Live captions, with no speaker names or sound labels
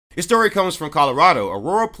This story comes from Colorado.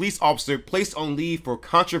 Aurora police officer placed on leave for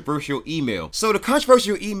controversial email. So the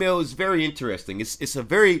controversial email is very interesting. It's a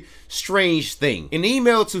very strange thing. In an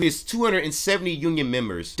email to his 270 union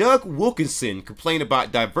members, Doug Wilkinson complained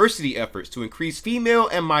about diversity efforts to increase female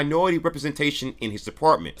and minority representation in his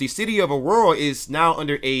department. The city of Aurora is now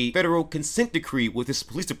under a federal consent decree with its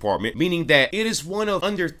police department, meaning that it is one of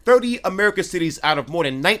under 30 American cities out of more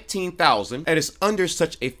than 19,000 that is under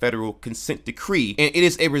such a federal consent decree, and it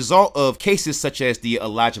is a result of cases such as the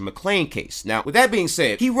Elijah McClain case. Now, with that being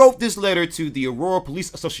said, he wrote this letter to the Aurora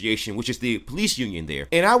Police Association, which is the police union there,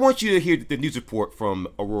 and I want you to hear the news report from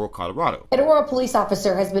Aurora, Colorado. An Aurora police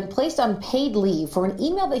officer has been placed on paid leave for an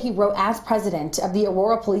email that he wrote as president of the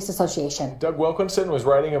Aurora Police Association. Doug Wilkinson was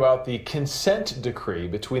writing about the consent decree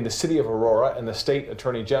between the city of Aurora and the state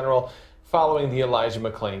attorney general following the Elijah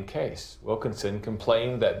McClain case. Wilkinson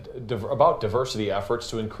complained about diversity efforts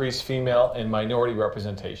to increase female and minority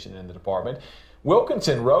representation in the department.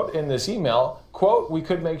 Wilkinson wrote in this email, quote, "We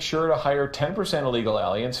could make sure to hire 10% illegal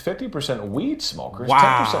aliens, 50% weed smokers,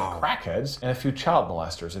 10% crackheads, and a few child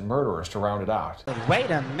molesters and murderers to round it out." Wait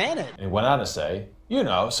a minute. And he went on to say, you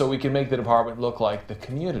know, so we can make the department look like the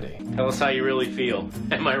community. Tell us how you really feel.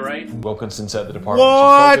 Am I right? Wilkinson said the department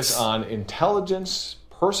should focus on intelligence,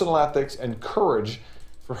 personal ethics, and courage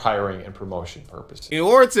for hiring and promotion purposes. In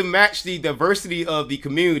order to match the diversity of the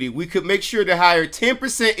community, we could make sure to hire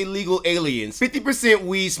 10% illegal aliens, 50%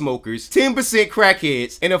 weed smokers, 10%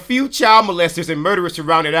 crackheads, and a few child molesters and murderers to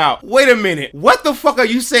round it out. Wait a minute, what the fuck are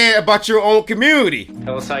you saying about your own community?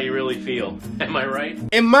 Tell us how you really feel. Am I right?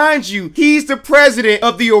 And mind you, he's the president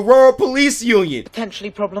of the Aurora Police Union.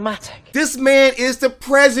 Potentially problematic. This man is the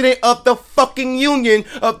president of the fucking union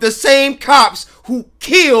of the same cops who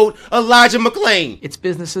killed Elijah McClain. It's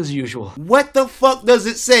business as usual. What the fuck does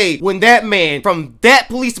it say when that man from that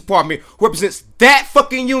police department who represents that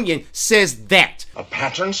fucking union says that? A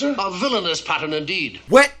pattern, sir? A villainous pattern indeed.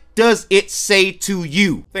 What does it say to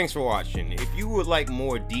you? Thanks for watching. If you would like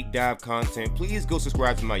more deep dive content, please go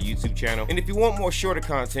subscribe to my YouTube channel. And if you want more shorter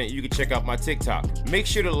content, you can check out my TikTok. Make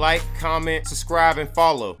sure to like, comment, subscribe, and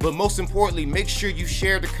follow. But most importantly, make sure you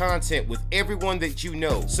share the content with everyone that you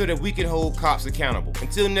know so that we can hold cops accountable.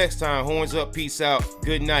 Until next time, horns up, peace out,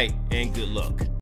 good night, and good luck.